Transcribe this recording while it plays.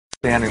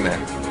standing there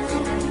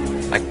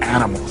like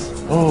animals.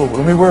 Oh,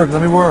 let me work,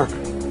 let me work. I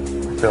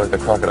feel like the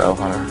crocodile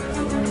hunter.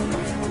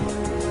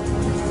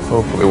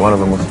 Hopefully one of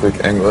them will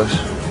speak English.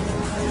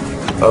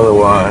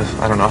 Otherwise,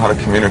 I don't know how to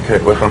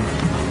communicate with them.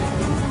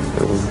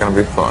 This is gonna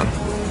be fun.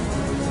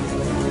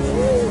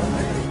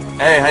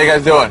 Hey, how you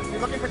guys doing? You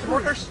looking for some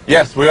workers?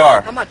 Yes, we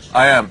are. How much?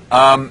 I am.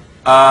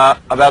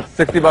 About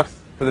 $60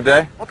 for the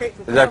day. Okay.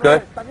 Is that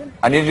good?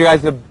 I need you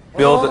guys to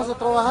build.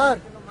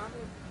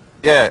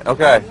 Yeah.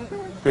 Okay.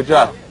 Good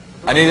job.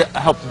 I need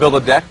help to build a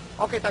deck.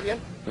 Okay, está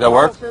bien. Does that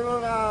work?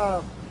 So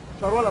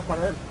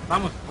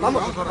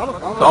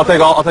I'll take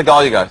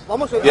all you guys.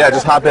 Yeah,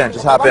 just hop in.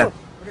 Just hop in.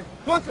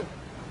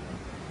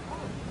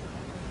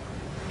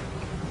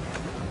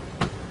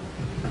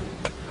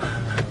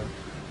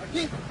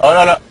 Oh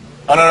no no.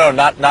 Oh no,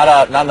 not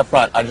in the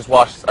front. I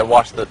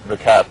washed the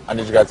cab. I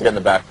need you guys to get in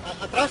the back.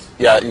 ¿Atrás?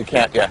 Yeah, you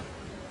can't. Yeah.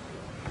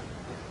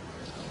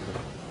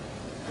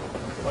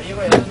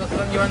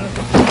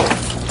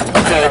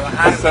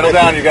 Okay, settle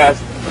down, you guys.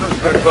 I'm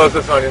gonna close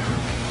this on you.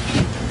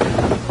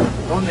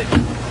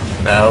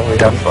 Now we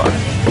have fun.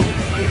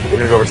 We're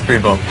gonna go over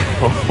speed bump.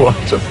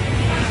 Watch them.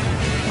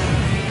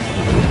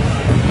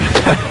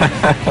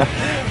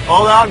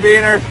 Hold on,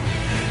 Beaners.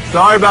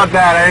 Sorry about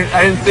that.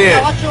 I didn't see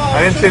it.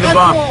 I didn't see the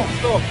bump.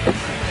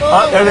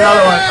 Oh, there's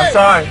another one. I'm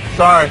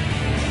sorry.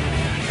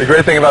 The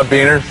great thing about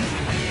Beaners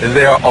is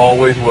they are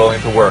always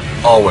willing to work.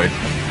 Always.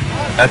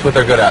 That's what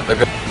they're good at.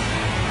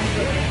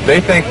 They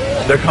think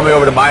they're coming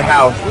over to my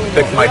house to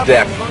fix my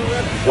deck.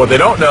 What they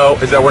don't know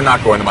is that we're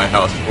not going to my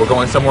house. We're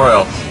going somewhere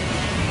else.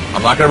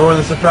 I'm not going to ruin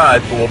the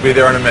surprise, but we'll be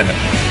there in a minute.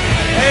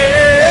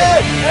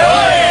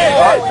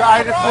 Oh,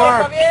 sorry to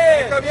swerve.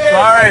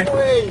 Sorry.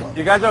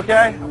 You guys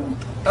okay?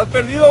 ¿Estás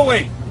perdido,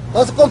 güey?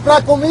 ¿Vas a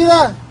comprar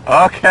comida?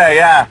 Okay,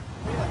 yeah.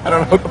 I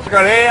don't know.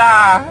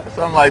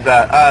 Something like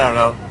that. I don't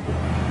know.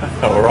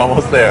 So we're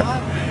almost there.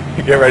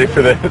 Get ready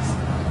for this.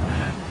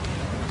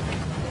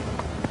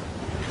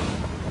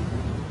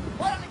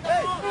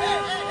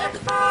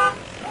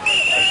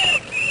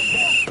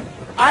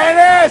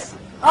 ¡Ines!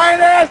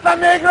 ¡La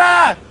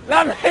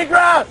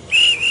migra!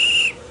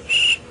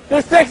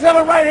 There's 6 of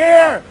them right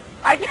here!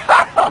 I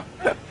got them!